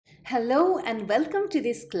Hello and welcome to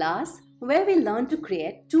this class where we learn to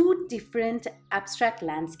create two different abstract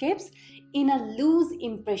landscapes in a loose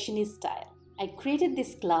impressionist style. I created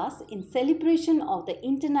this class in celebration of the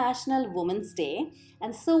International Women's Day,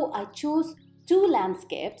 and so I chose two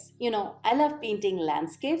landscapes. I love painting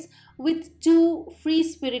landscapes with two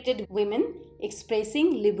free-spirited women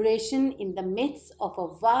expressing liberation in the midst of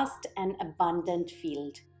a vast and abundant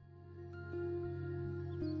field.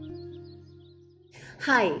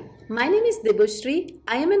 Hi, my name is Debashri.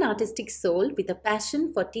 I am an artistic soul with a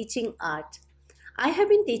passion for teaching art. I have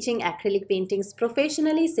been teaching acrylic paintings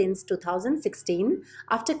professionally since 2016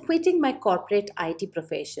 after quitting my corporate IT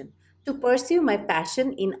profession to pursue my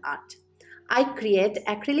passion in art. I create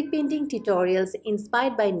acrylic painting tutorials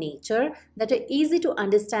inspired by nature that are easy to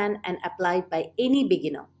understand and apply by any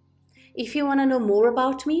beginner. If you want to know more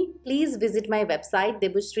about me, please visit my website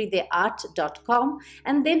debashrideart.com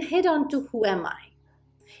and then head on to Who Am I?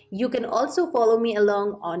 You can also follow me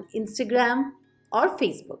along on Instagram or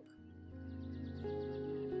Facebook.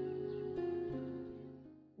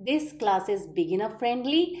 This class is beginner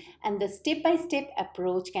friendly and the step-by-step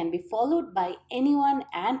approach can be followed by anyone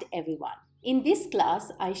and everyone. In this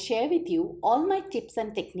class, I share with you all my tips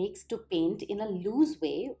and techniques to paint in a loose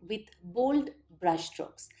way with bold brush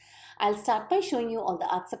strokes. I'll start by showing you all the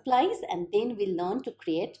art supplies and then we'll learn to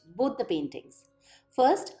create both the paintings.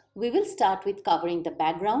 First, we will start with covering the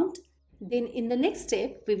background. Then in the next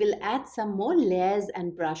step, we will add some more layers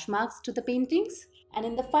and brush marks to the paintings. And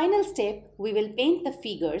in the final step, we will paint the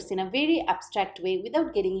figures in a very abstract way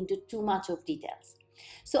without getting into too much of details.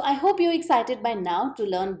 So I hope you're excited by now to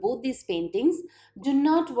learn both these paintings. Do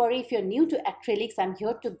not worry if you're new to acrylics, I'm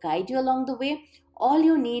here to guide you along the way. All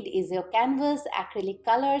you need is your canvas, acrylic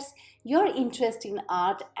colors, your interest in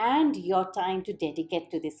art and your time to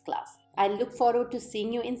dedicate to this class. I look forward to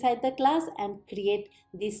seeing you inside the class and create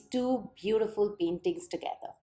these two beautiful paintings together.